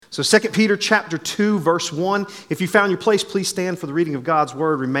So 2 Peter chapter 2, verse 1. If you found your place, please stand for the reading of God's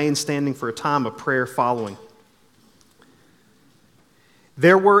word. Remain standing for a time of prayer following.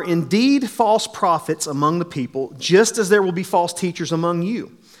 There were indeed false prophets among the people, just as there will be false teachers among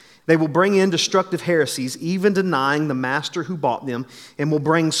you. They will bring in destructive heresies, even denying the master who bought them, and will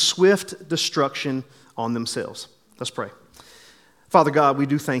bring swift destruction on themselves. Let's pray. Father God, we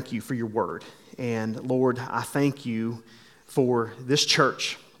do thank you for your word. And Lord, I thank you for this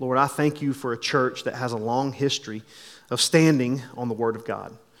church. Lord, I thank you for a church that has a long history of standing on the word of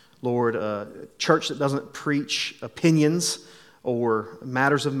God. Lord, a church that doesn't preach opinions or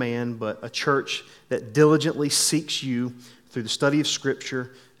matters of man, but a church that diligently seeks you through the study of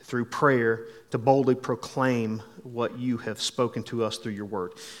Scripture, through prayer, to boldly proclaim what you have spoken to us through your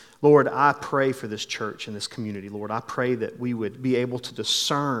word. Lord, I pray for this church and this community. Lord, I pray that we would be able to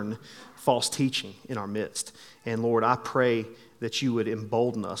discern false teaching in our midst. And Lord, I pray that you would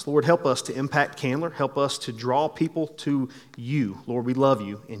embolden us. Lord, help us to impact Candler. Help us to draw people to you. Lord, we love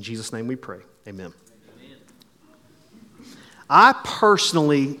you. In Jesus' name we pray. Amen. I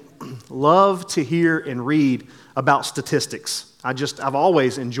personally love to hear and read about statistics. I've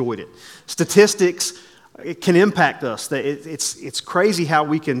always enjoyed it. Statistics, it can impact us. It's crazy how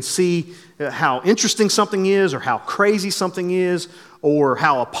we can see how interesting something is, or how crazy something is, or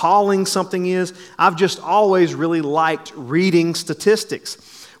how appalling something is. I've just always really liked reading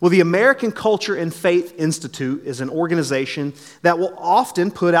statistics. Well, the American Culture and Faith Institute is an organization that will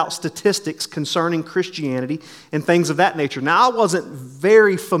often put out statistics concerning Christianity and things of that nature. Now, I wasn't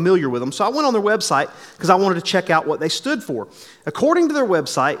very familiar with them, so I went on their website because I wanted to check out what they stood for. According to their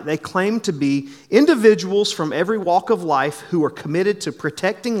website, they claim to be individuals from every walk of life who are committed to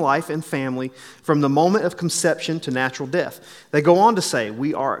protecting life and family from the moment of conception to natural death. They go on to say,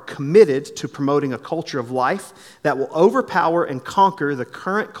 we are committed to promoting a culture of life that will overpower and conquer the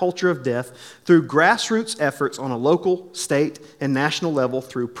current culture of death through grassroots efforts on a local, state, and national level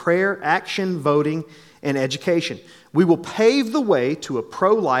through prayer, action, voting, and education. We will pave the way to a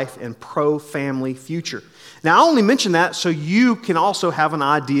pro-life and pro-family future. Now, I only mention that so you can also have an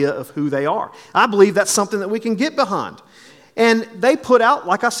idea of who they are. I believe that's something that we can get behind. And they put out,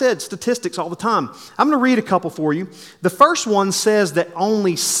 like I said, statistics all the time. I'm going to read a couple for you. The first one says that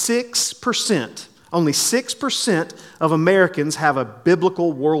only 6% of Americans have a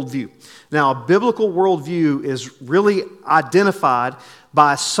biblical worldview. Now, a biblical worldview is really identified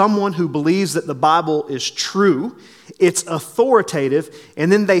by someone who believes that the Bible is true, it's authoritative,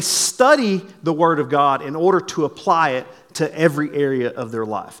 and then they study the Word of God in order to apply it to every area of their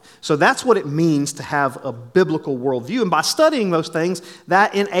life. So that's what it means to have a biblical worldview. And by studying those things,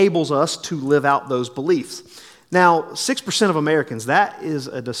 that enables us to live out those beliefs. Now, 6% of Americans, that is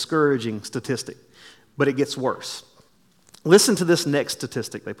a discouraging statistic, but it gets worse. Listen to this next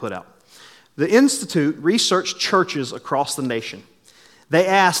statistic they put out. The Institute researched churches across the nation. They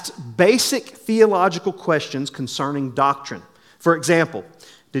asked basic theological questions concerning doctrine. For example,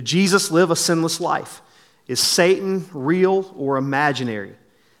 did Jesus live a sinless life? Is Satan real or imaginary?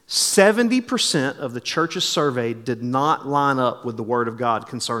 70% of the churches surveyed did not line up with the Word of God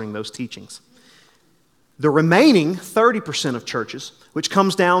concerning those teachings. The remaining 30% of churches, which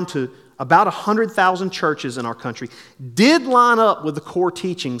comes down to about 100,000 churches in our country, did line up with the core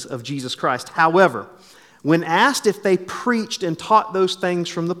teachings of Jesus Christ. However, when asked if they preached and taught those things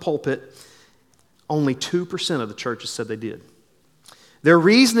from the pulpit, only 2% of the churches said they did. Their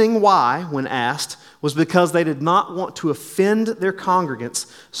reasoning why, when asked, was because they did not want to offend their congregants,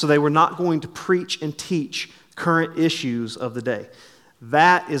 so they were not going to preach and teach current issues of the day.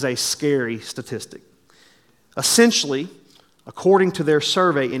 That is a scary statistic. Essentially, according to their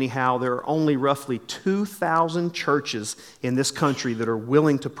survey anyhow, there are only roughly 2,000 churches in this country that are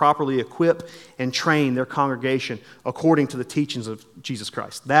willing to properly equip and train their congregation according to the teachings of Jesus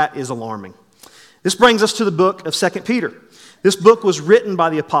Christ. That is alarming. This brings us to the book of 2 Peter. This book was written by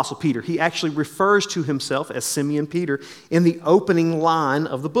the Apostle Peter. He actually refers to himself as Simeon Peter in the opening line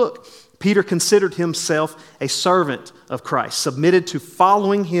of the book. Peter considered himself a servant of Christ, submitted to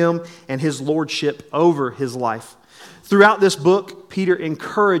following him and his lordship over his life. Throughout this book, Peter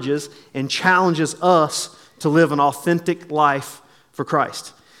encourages and challenges us to live an authentic life for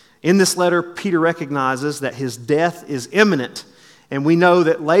Christ. In this letter, Peter recognizes that his death is imminent, and we know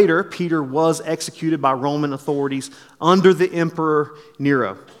that later Peter was executed by Roman authorities under the Emperor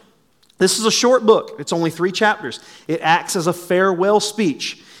Nero. This is a short book. It's only 3 chapters. It acts as a farewell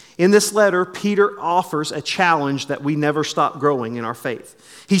speech. In this letter, Peter offers a challenge that we never stop growing in our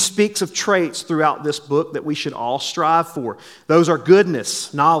faith. He speaks of traits throughout this book that we should all strive for. Those are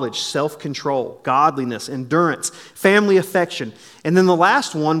goodness, knowledge, self-control, godliness, endurance, family affection. And then the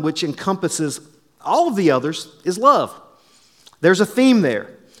last one, which encompasses all of the others, is love. There's a theme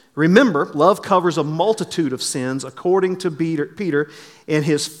there. Remember, love covers a multitude of sins according to Peter in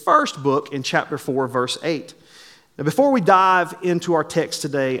his first book in chapter 4, verse 8. Now, before we dive into our text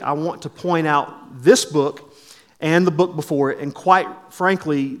today, I want to point out this book and the book before it, and quite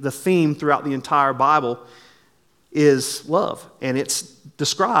frankly, the theme throughout the entire Bible is love. And it's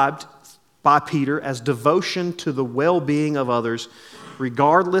described by Peter as devotion to the well-being of others,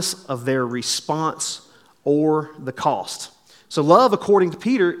 regardless of their response or the cost. So love, according to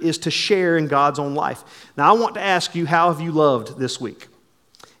Peter, is to share in God's own life. Now, I want to ask you, how have you loved this week?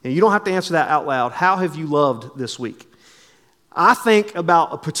 And you don't have to answer that out loud. How have you loved this week? I think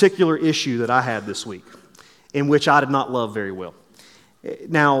about a particular issue that I had this week in which I did not love very well.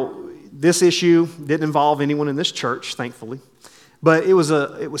 Now, this issue didn't involve anyone in this church, thankfully, but it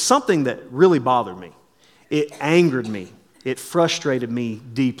was something that really bothered me. It angered me. It frustrated me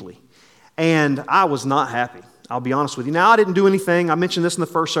deeply. And I was not happy. I'll be honest with you. Now, I didn't do anything. I mentioned this in the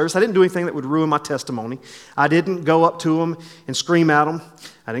first service. I didn't do anything that would ruin my testimony. I didn't go up to them and scream at them.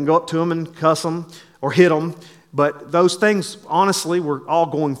 I didn't go up to them and cuss them or hit them. But those things, honestly, were all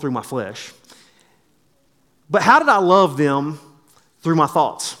going through my flesh. But how did I love them through my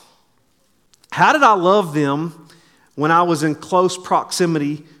thoughts? How did I love them when I was in close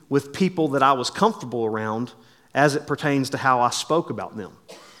proximity with people that I was comfortable around as it pertains to how I spoke about them?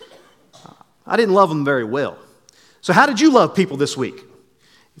 I didn't love them very well. So how did you love people this week?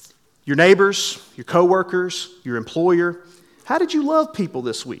 Your neighbors, your coworkers, your employer. How did you love people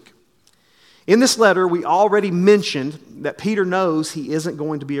this week? In this letter, we already mentioned that Peter knows he isn't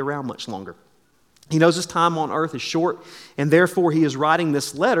going to be around much longer. He knows his time on earth is short, and therefore he is writing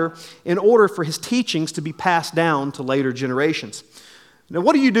this letter in order for his teachings to be passed down to later generations. Now,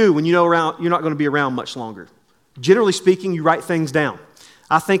 what do you do when you know you're not going to be around much longer? Generally speaking, you write things down.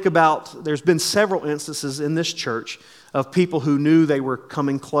 I think about, there's been several instances in this church of people who knew they were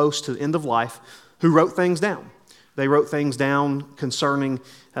coming close to the end of life who wrote things down. They wrote things down concerning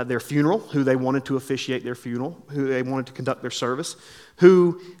their funeral, who they wanted to officiate their funeral, who they wanted to conduct their service,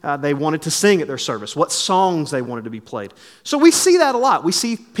 who they wanted to sing at their service, what songs they wanted to be played. So we see that a lot. We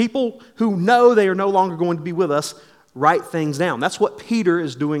see people who know they are no longer going to be with us write things down. That's what Peter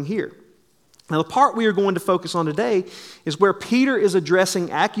is doing here. Now, the part we are going to focus on today is where Peter is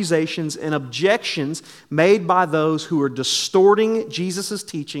addressing accusations and objections made by those who are distorting Jesus'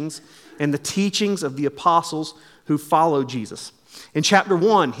 teachings and the teachings of the apostles who follow Jesus. In chapter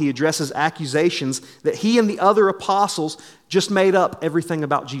 1, he addresses accusations that he and the other apostles just made up everything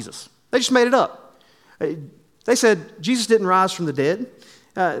about Jesus. They just made it up. They said Jesus didn't rise from the dead.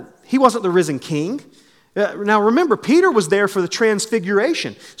 He wasn't the risen king. Now remember, Peter was there for the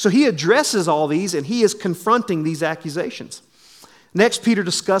transfiguration. So he addresses all these and he is confronting these accusations. Next, Peter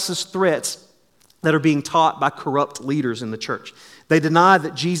discusses threats that are being taught by corrupt leaders in the church. They deny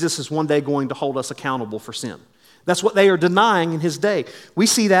that Jesus is one day going to hold us accountable for sin. That's what they are denying in his day. We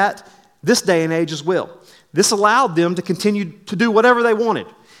see that this day and age as well. This allowed them to continue to do whatever they wanted.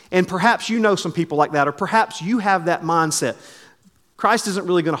 And perhaps you know some people like that, or perhaps you have that mindset. Christ isn't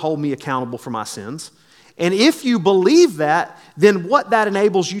really going to hold me accountable for my sins. And if you believe that, then what that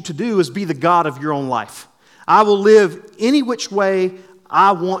enables you to do is be the God of your own life. I will live any which way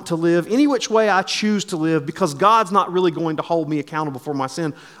I want to live, any which way I choose to live, because God's not really going to hold me accountable for my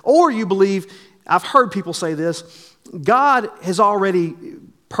sin. Or you believe, I've heard people say this, God has already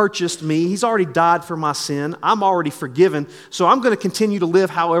purchased me. He's already died for my sin. I'm already forgiven, so I'm going to continue to live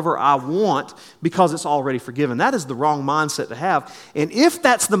however I want because it's already forgiven. That is the wrong mindset to have. And if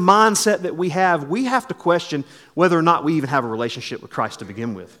that's the mindset that we have to question whether or not we even have a relationship with Christ to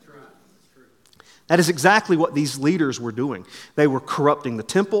begin with. That is exactly what these leaders were doing. They were corrupting the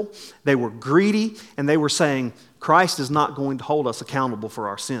temple, they were greedy, and they were saying, Christ is not going to hold us accountable for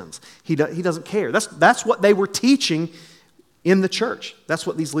our sins. He doesn't care. That's what they were teaching in the church. That's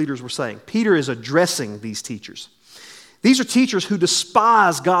what these leaders were saying. Peter is addressing these teachers. These are teachers who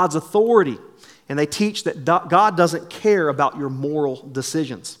despise God's authority, and they teach that God doesn't care about your moral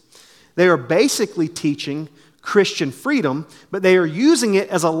decisions. They are basically teaching Christian freedom, but they are using it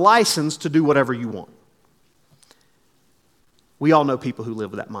as a license to do whatever you want. We all know people who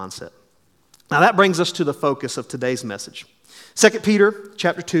live with that mindset. Now that brings us to the focus of today's message. 2 Peter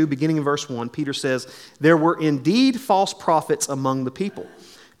chapter 2, beginning in verse 1, Peter says, there were indeed false prophets among the people.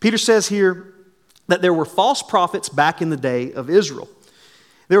 Peter says here that there were false prophets back in the day of Israel.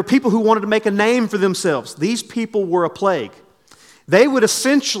 There were people who wanted to make a name for themselves. These people were a plague. They would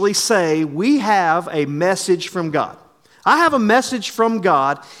essentially say, we have a message from God. I have a message from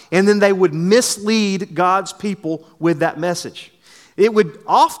God, and then they would mislead God's people with that message. It would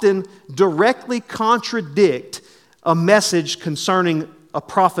often directly contradict a message concerning a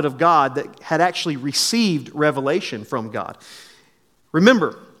prophet of God that had actually received revelation from God.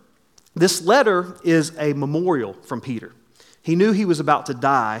 Remember, this letter is a memorial from Peter. He knew he was about to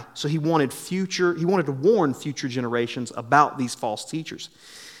die, so he wanted to warn future generations about these false teachers.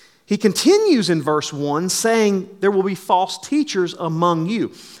 He continues in verse 1 saying there will be false teachers among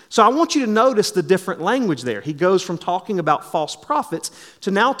you. So I want you to notice the different language there. He goes from talking about false prophets to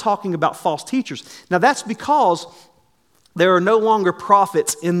now talking about false teachers. Now that's because there are no longer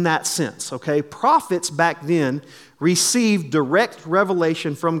prophets in that sense, okay? Prophets back then received direct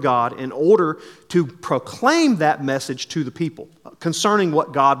revelation from God in order to proclaim that message to the people concerning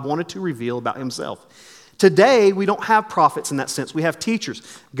what God wanted to reveal about himself. Today, we don't have prophets in that sense. We have teachers.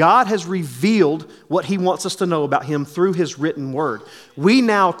 God has revealed what he wants us to know about him through his written word. We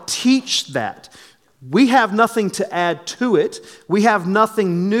now teach that. We have nothing to add to it. We have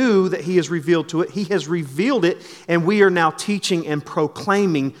nothing new that he has revealed to it. He has revealed it, and we are now teaching and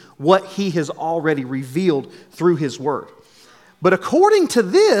proclaiming what he has already revealed through his word. But according to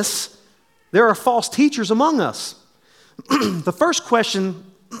this, there are false teachers among us. The first question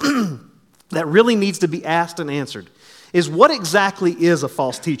that really needs to be asked and answered is, what exactly is a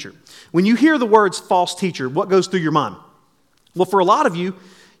false teacher? When you hear the words false teacher, what goes through your mind? Well, for a lot of you,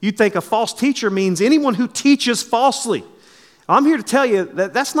 you'd think a false teacher means anyone who teaches falsely. I'm here to tell you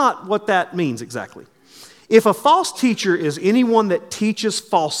that that's not what that means exactly. If a false teacher is anyone that teaches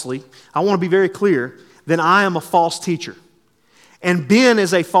falsely, I want to be very clear, then I am a false teacher. And Ben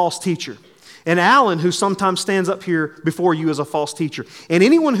is a false teacher. And Alan, who sometimes stands up here before you, is a false teacher. And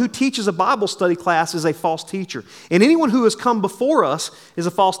anyone who teaches a Bible study class is a false teacher. And anyone who has come before us is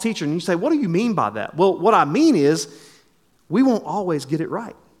a false teacher. And you say, what do you mean by that? Well, what I mean is, we won't always get it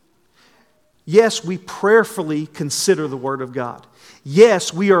right. Yes, we prayerfully consider the Word of God.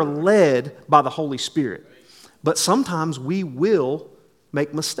 Yes, we are led by the Holy Spirit. But sometimes we will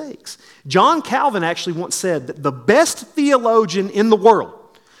make mistakes. John Calvin actually once said that the best theologian in the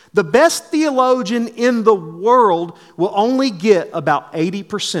world will only get about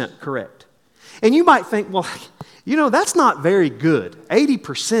 80% correct. And you might think, well, that's not very good.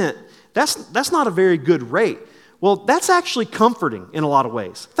 80%, that's not a very good rate. Well, that's actually comforting in a lot of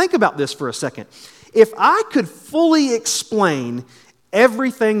ways. Think about this for a second. If I could fully explain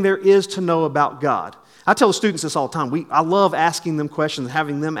everything there is to know about God, I tell the students this all the time. I love asking them questions,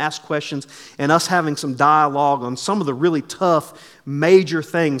 having them ask questions, and us having some dialogue on some of the really tough, major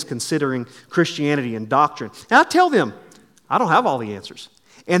things considering Christianity and doctrine. And I tell them, I don't have all the answers.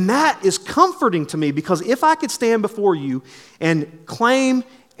 And that is comforting to me, because if I could stand before you and claim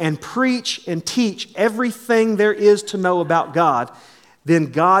and preach and teach everything there is to know about God,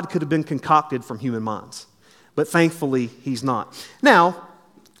 then God could have been concocted from human minds. But thankfully, he's not. Now,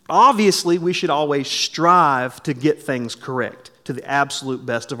 obviously, we should always strive to get things correct to the absolute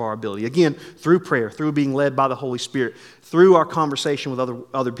best of our ability. Again, through prayer, through being led by the Holy Spirit, through our conversation with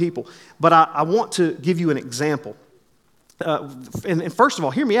other people. But I want to give you an example. And first of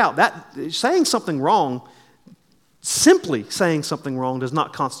all, hear me out. Simply saying something wrong does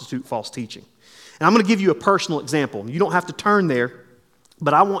not constitute false teaching. And I'm going to give you a personal example. You don't have to turn there,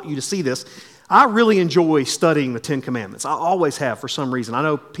 but I want you to see this. I really enjoy studying the Ten Commandments. I always have for some reason. I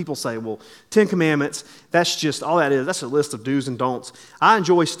know people say, well, Ten Commandments, that's just all that is. That's a list of do's and don'ts. I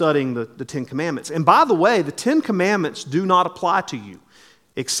enjoy studying the Ten Commandments. And by the way, the Ten Commandments do not apply to you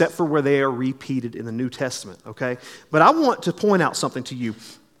except for where they are repeated in the New Testament, okay? But I want to point out something to you.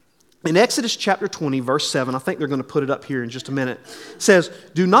 In Exodus chapter 20, verse 7, I think they're going to put it up here in just a minute, it says,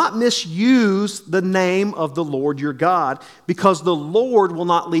 do not misuse the name of the Lord your God, because the Lord will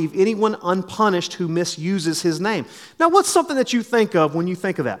not leave anyone unpunished who misuses his name. Now, what's something that you think of when you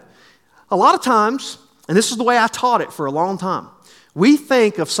think of that? A lot of times, and this is the way I taught it for a long time, we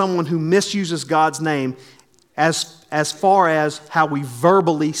think of someone who misuses God's name as far as how we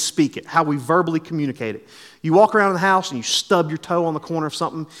verbally speak it, how we verbally communicate it. You walk around the house and you stub your toe on the corner of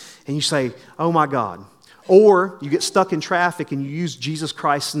something and you say, oh my God. Or you get stuck in traffic and you use Jesus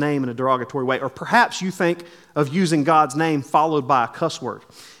Christ's name in a derogatory way. Or perhaps you think of using God's name followed by a cuss word.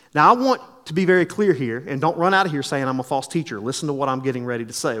 Now I want to be very clear here, and don't run out of here saying I'm a false teacher. Listen to what I'm getting ready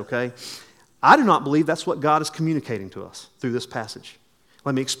to say, okay? I do not believe that's what God is communicating to us through this passage.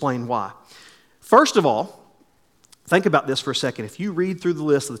 Let me explain why. First of all, think about this for a second. If you read through the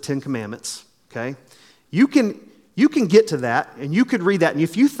list of the Ten Commandments, okay, you can You can get to that, and you could read that, and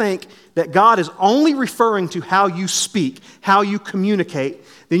if you think that God is only referring to how you speak, how you communicate,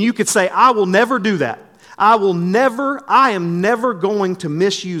 then you could say, I will never do that. I am never going to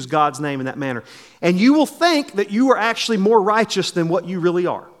misuse God's name in that manner. And you will think that you are actually more righteous than what you really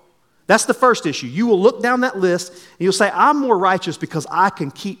are. That's the first issue. You will look down that list, and you'll say, I'm more righteous because I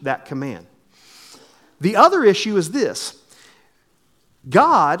can keep that command. The other issue is this.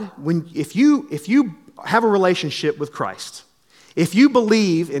 God, if you have a relationship with Christ, if you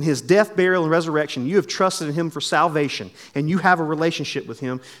believe in His death, burial, and resurrection, you have trusted in Him for salvation, and you have a relationship with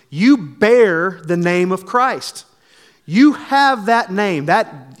Him, you bear the name of Christ. You have that name,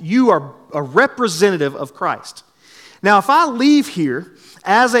 that you are a representative of Christ. Now, if I leave here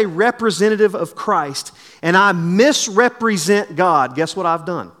as a representative of Christ and I misrepresent God, guess what I've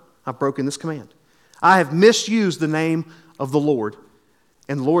done? I've broken this command. I have misused the name of the Lord,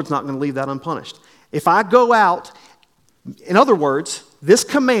 and the Lord's not going to leave that unpunished. If I go out, in other words, this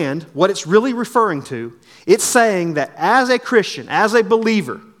command, what it's really referring to, it's saying that as a Christian, as a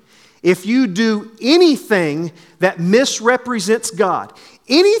believer, if you do anything that misrepresents God,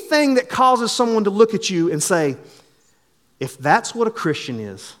 anything that causes someone to look at you and say, if that's what a Christian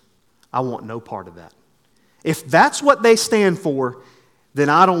is, I want no part of that. If that's what they stand for, then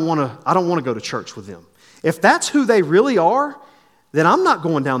I don't want to go to church with them. If that's who they really are, then I'm not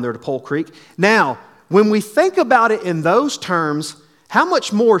going down there to Pole Creek. Now, when we think about it in those terms, how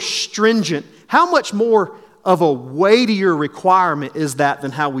much more stringent, how much more of a weightier requirement is that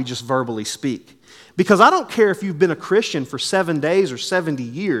than how we just verbally speak? Because I don't care if you've been a Christian for 7 days or 70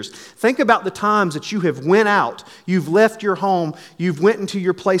 years. Think about the times that you have went out, you've left your home, you've went into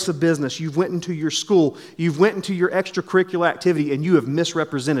your place of business, you've went into your school, you've went into your extracurricular activity, and you have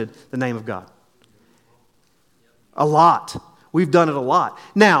misrepresented the name of God. A lot. We've done it a lot.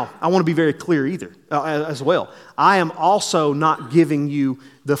 Now, I want to be very clear as well. I am also not giving you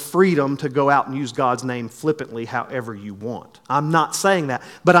the freedom to go out and use God's name flippantly however you want. I'm not saying that.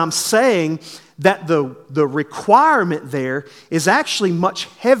 But I'm saying that the requirement there is actually much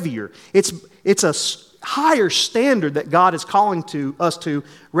heavier. It's a higher standard that God is calling to us to,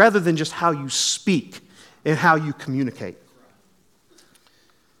 rather than just how you speak and how you communicate.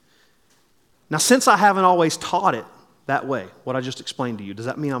 Now, since I haven't always taught it that way, what I just explained to you, does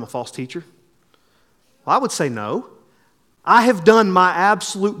that mean I'm a false teacher? Well, I would say no. I have done my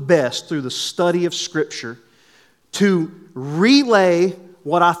absolute best through the study of Scripture to relay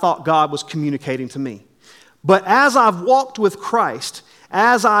what I thought God was communicating to me. But as I've walked with Christ,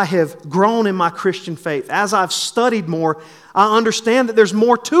 as I have grown in my Christian faith, as I've studied more, I understand that there's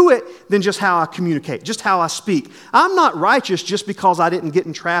more to it than just how I communicate, just how I speak. I'm not righteous just because I didn't get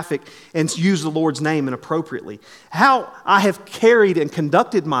in traffic and use the Lord's name inappropriately. How I have carried and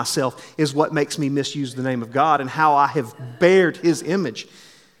conducted myself is what makes me misuse the name of God, and how I have bared His image.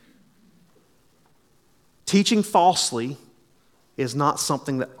 Teaching falsely is not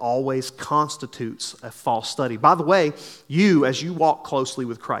something that always constitutes a false study. By the way, as you walk closely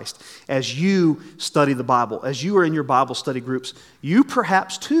with Christ, as you study the Bible, as you are in your Bible study groups, you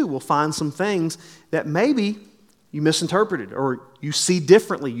perhaps too will find some things that maybe you misinterpreted or you see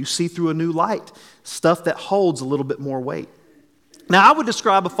differently, you see through a new light, stuff that holds a little bit more weight. Now, I would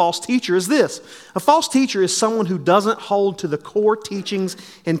describe a false teacher as this. A false teacher is someone who doesn't hold to the core teachings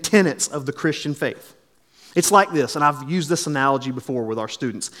and tenets of the Christian faith. It's like this, and I've used this analogy before with our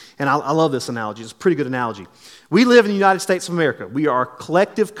students, and I love this analogy. It's a pretty good analogy. We live in the United States of America. We are a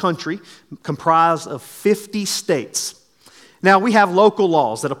collective country comprised of 50 states. Now, we have local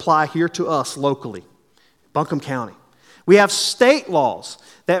laws that apply here to us locally, Buncombe County. We have state laws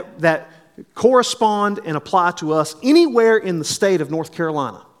that correspond and apply to us anywhere in the state of North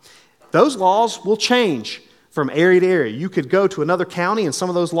Carolina. Those laws will change from area to area. You could go to another county, and some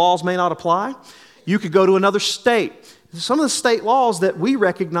of those laws may not apply. You could go to another state. Some of the state laws that we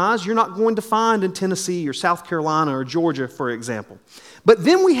recognize you're not going to find in Tennessee or South Carolina or Georgia, for example. But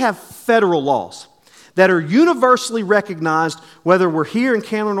then we have federal laws that are universally recognized, whether we're here in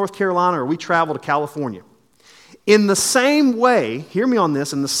Candler, North Carolina, or we travel to California. In the same way, hear me on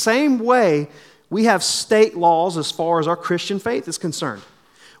this, in the same way, we have state laws as far as our Christian faith is concerned.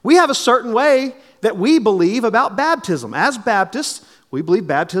 We have a certain way that we believe about baptism. As Baptists, we believe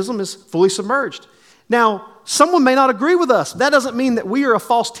baptism is fully submerged. Now, someone may not agree with us. That doesn't mean that we are a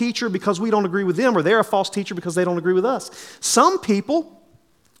false teacher because we don't agree with them, or they're a false teacher because they don't agree with us. Some people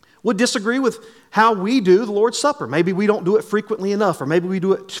would disagree with how we do the Lord's Supper. Maybe we don't do it frequently enough, or maybe we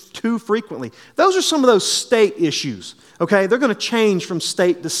do it too frequently. Those are some of those state issues, okay? They're going to change from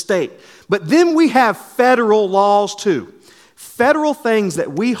state to state. But then we have federal laws too. federal things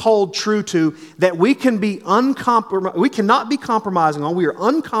that we hold true to that we cannot be compromising on. We are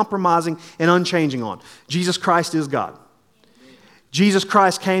uncompromising and unchanging on. Jesus Christ is God. Jesus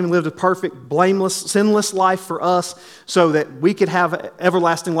Christ came and lived a perfect, blameless, sinless life for us so that we could have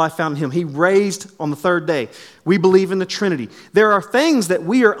everlasting life found in Him. He raised on the third day. We believe in the Trinity. There are things that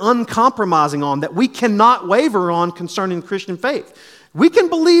we are uncompromising on that we cannot waver on concerning the Christian faith. We can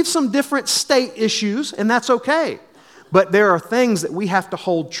believe some different state issues, and that's okay. But there are things that we have to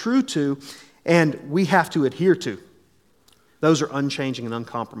hold true to and we have to adhere to. Those are unchanging and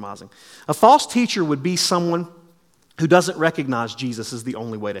uncompromising. A false teacher would be someone who doesn't recognize Jesus as the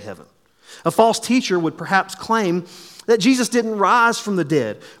only way to heaven. A false teacher would perhaps claim that Jesus didn't rise from the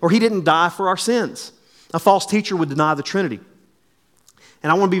dead or He didn't die for our sins. A false teacher would deny the Trinity.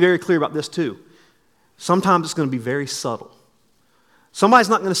 And I want to be very clear about this too. Sometimes it's going to be very subtle. Somebody's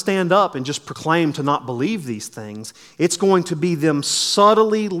not going to stand up and just proclaim to not believe these things. It's going to be them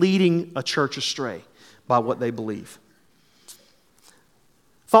subtly leading a church astray by what they believe.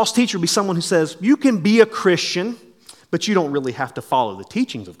 False teacher would be someone who says, you can be a Christian, but you don't really have to follow the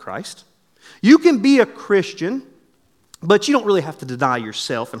teachings of Christ. You can be a Christian, but you don't really have to deny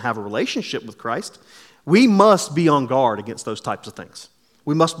yourself and have a relationship with Christ. We must be on guard against those types of things.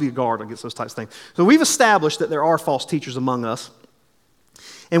 We must be on guard against those types of things. So we've established that there are false teachers among us.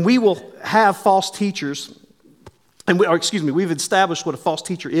 And we will have false teachers, we've established what a false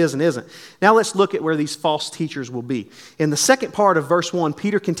teacher is and isn't. Now let's look at where these false teachers will be. In the second part of verse 1,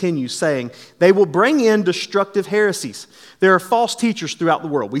 Peter continues saying, they will bring in destructive heresies. There are false teachers throughout the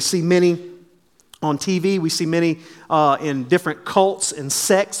world. We see many on TV. We see many in different cults and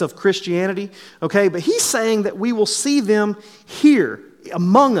sects of Christianity. Okay, but he's saying that we will see them here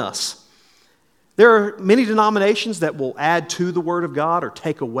among us. There are many denominations that will add to the Word of God or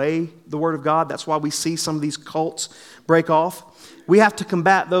take away the Word of God. That's why we see some of these cults break off. We have to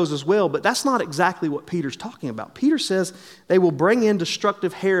combat those as well, but that's not exactly what Peter's talking about. Peter says they will bring in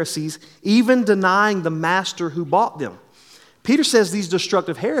destructive heresies, even denying the master who bought them. Peter says these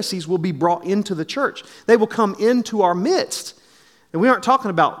destructive heresies will be brought into the church. They will come into our midst. And we aren't talking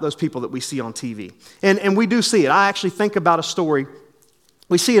about those people that we see on TV. And we do see it. I actually think about a story.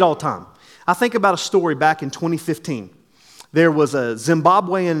 We see it all the time. I think about a story back in 2015. There was a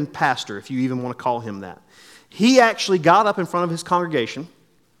Zimbabwean pastor, if you even want to call him that. He actually got up in front of his congregation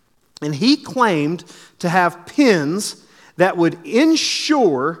and he claimed to have pens that would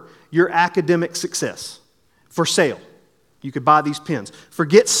ensure your academic success for sale. You could buy these pens.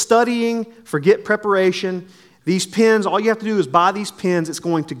 Forget studying, forget preparation. These pens, all you have to do is buy these pens. It's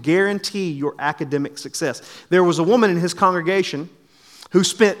going to guarantee your academic success. There was a woman in his congregation who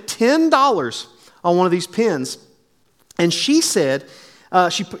spent $10 on one of these pens, and she said,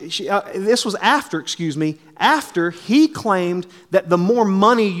 this was after he claimed that the more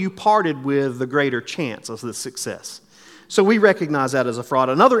money you parted with, the greater chance of the success. So we recognize that as a fraud.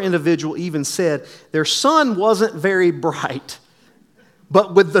 Another individual even said their son wasn't very bright,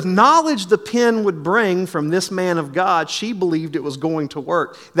 but with the knowledge the pen would bring from this man of God, she believed it was going to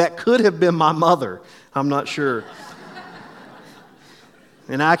work. That could have been my mother. I'm not sure.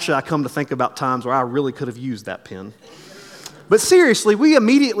 And actually, I come to think about times where I really could have used that pen. But seriously,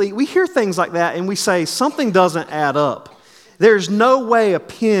 we hear things like that and we say, something doesn't add up. There's no way a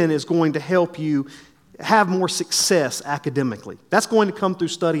pen is going to help you have more success academically. That's going to come through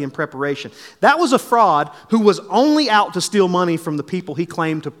study and preparation. That was a fraud who was only out to steal money from the people he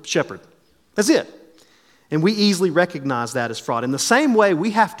claimed to shepherd. That's it. And we easily recognize that as fraud. In the same way,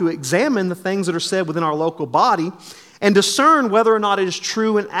 we have to examine the things that are said within our local body and discern whether or not it is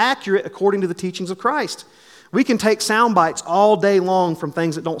true and accurate according to the teachings of Christ. We can take sound bites all day long from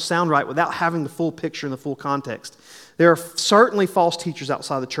things that don't sound right without having the full picture and the full context. There are certainly false teachers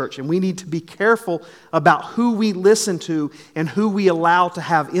outside the church, and we need to be careful about who we listen to and who we allow to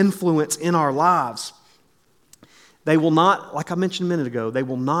have influence in our lives. They will not, like I mentioned a minute ago, they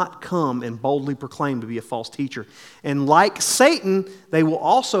will not come and boldly proclaim to be a false teacher. And like Satan, they will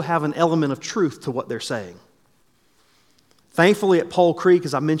also have an element of truth to what they're saying. Thankfully, at Pole Creek,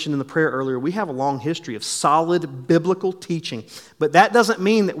 as I mentioned in the prayer earlier, we have a long history of solid biblical teaching. But that doesn't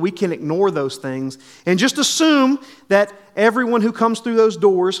mean that we can ignore those things and just assume that everyone who comes through those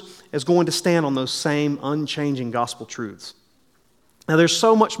doors is going to stand on those same unchanging gospel truths. Now, there's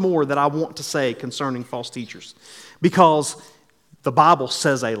so much more that I want to say concerning false teachers because the Bible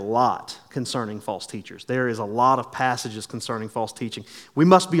says a lot concerning false teachers. There is a lot of passages concerning false teaching. We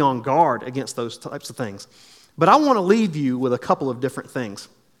must be on guard against those types of things. But I want to leave you with a couple of different things.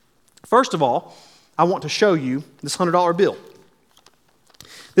 First of all, I want to show you this $100 bill.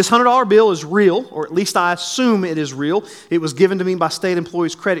 This $100 bill is real, or at least I assume it is real. It was given to me by State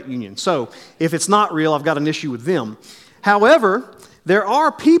Employees Credit Union. So if it's not real, I've got an issue with them. However, there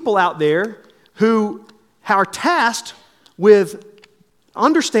are people out there who are tasked with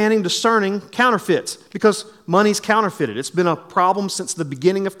understanding, discerning counterfeits, because money's counterfeited. It's been a problem since the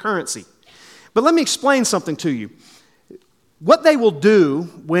beginning of currency. But let me explain something to you. What they will do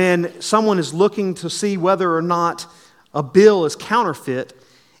when someone is looking to see whether or not a bill is counterfeit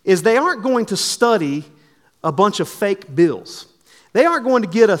is they aren't going to study a bunch of fake bills. They aren't going to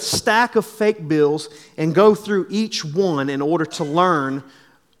get a stack of fake bills and go through each one in order to learn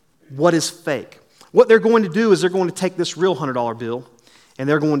what is fake. What they're going to do is they're going to take this real $100 bill and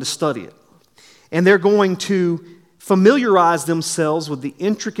they're going to study it. And they're going to familiarize themselves with the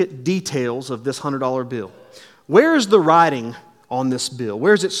intricate details of this $100 bill. Where is the writing on this bill?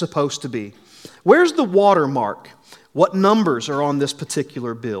 Where is it supposed to be? Where's the watermark? What numbers are on this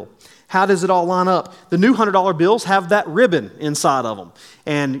particular bill? How does it all line up? The new $100 bills have that ribbon inside of them.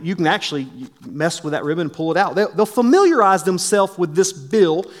 And you can actually mess with that ribbon and pull it out. They'll familiarize themselves with this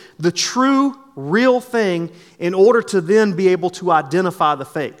bill, the true, real thing, in order to then be able to identify the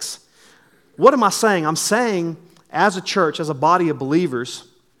fakes. What am I saying? I'm saying, as a church, as a body of believers,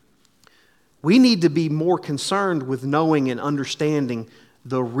 we need to be more concerned with knowing and understanding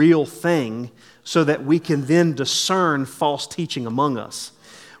the real thing so that we can then discern false teaching among us.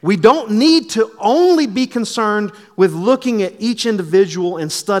 We don't need to only be concerned with looking at each individual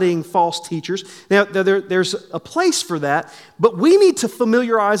and studying false teachers. Now, there's a place for that, but we need to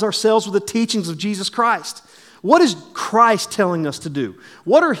familiarize ourselves with the teachings of Jesus Christ. What is Christ telling us to do?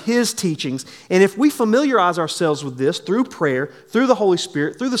 What are His teachings? And if we familiarize ourselves with this through prayer, through the Holy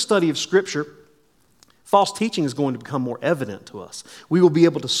Spirit, through the study of Scripture, false teaching is going to become more evident to us. We will be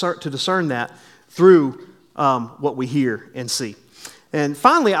able to discern that through what we hear and see. And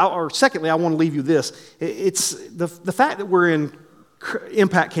finally, secondly, I want to leave you this. It's the fact that we're in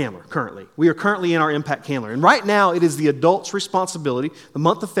Impact Candler currently. We are currently in our Impact Candler. And right now, it is the adults' responsibility, the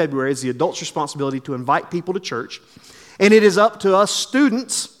month of February is the adults' responsibility to invite people to church. And it is up to us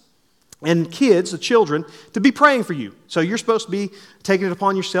students and kids, the children, to be praying for you. So you're supposed to be taking it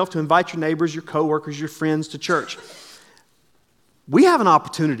upon yourself to invite your neighbors, your coworkers, your friends to church. We have an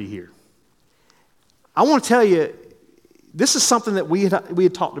opportunity here. I want to tell you, this is something that we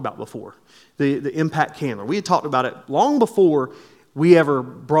had talked about before, the Impact Candler. We had talked about it long before we ever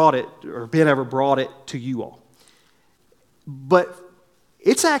brought it, or Ben ever brought it to you all. But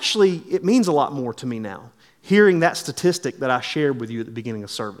it means a lot more to me now, hearing that statistic that I shared with you at the beginning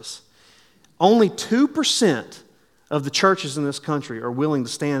of service. Only 2% of the churches in this country are willing to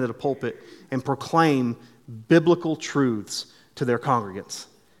stand at a pulpit and proclaim biblical truths to their congregants.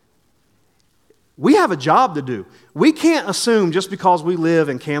 We have a job to do. We can't assume just because we live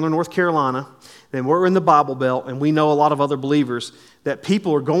in Candler, North Carolina, then we're in the Bible Belt and we know a lot of other believers, that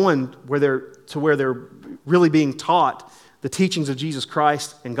people are going where they're really being taught the teachings of Jesus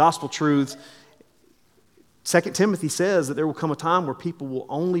Christ and gospel truths. 2 Timothy says that there will come a time where people will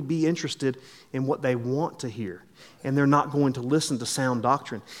only be interested in what they want to hear, and they're not going to listen to sound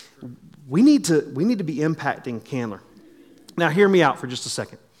doctrine. We need to be impacting Candler. Now, hear me out for just a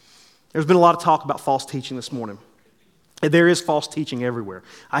second. There's been a lot of talk about false teaching this morning. There is false teaching everywhere.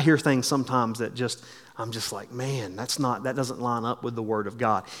 I hear things sometimes that I'm just like, man, that doesn't line up with the Word of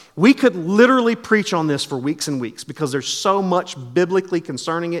God. We could literally preach on this for weeks and weeks because there's so much biblically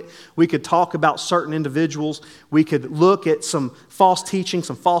concerning it. We could talk about certain individuals. We could look at some false teaching,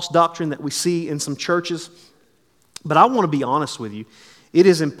 some false doctrine that we see in some churches. But I want to be honest with you. It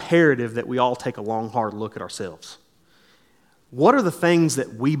is imperative that we all take a long, hard look at ourselves. What are the things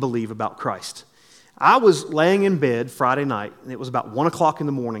that we believe about Christ? I was laying in bed Friday night, and it was about 1 o'clock in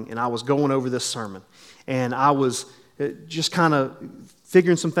the morning, and I was going over this sermon. And I was just kind of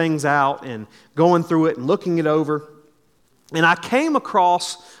figuring some things out and going through it and looking it over. And I came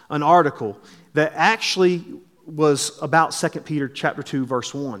across an article that actually was about 2 Peter chapter 2,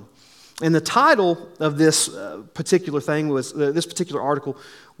 verse 1. And the title of this particular article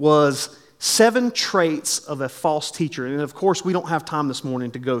was 7 Traits of a False Teacher. And of course, we don't have time this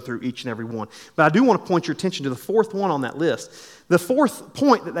morning to go through each and every one. But I do want to point your attention to the 4th one on that list. The 4th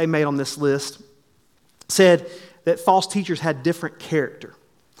point that they made on this list said that false teachers had different character.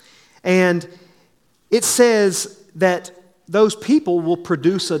 And it says that those people will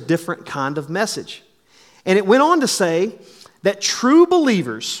produce a different kind of message. And it went on to say that true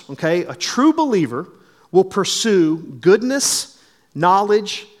believers, a true believer will pursue goodness,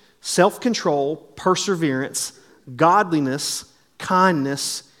 knowledge, self-control, perseverance, godliness,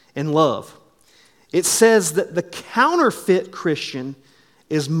 kindness, and love. It says that the counterfeit Christian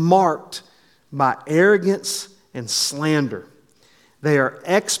is marked by arrogance and slander. They are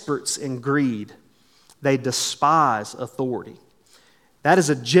experts in greed. They despise authority. That is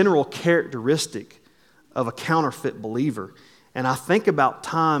a general characteristic of a counterfeit believer. And I think about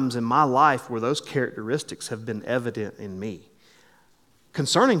times in my life where those characteristics have been evident in me.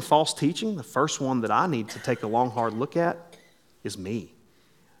 Concerning false teaching, the first one that I need to take a long, hard look at is me.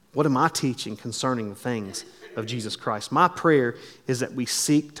 What am I teaching concerning the things of Jesus Christ? My prayer is that we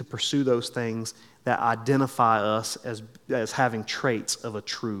seek to pursue those things that identify us as having traits of a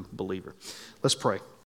true believer. Let's pray.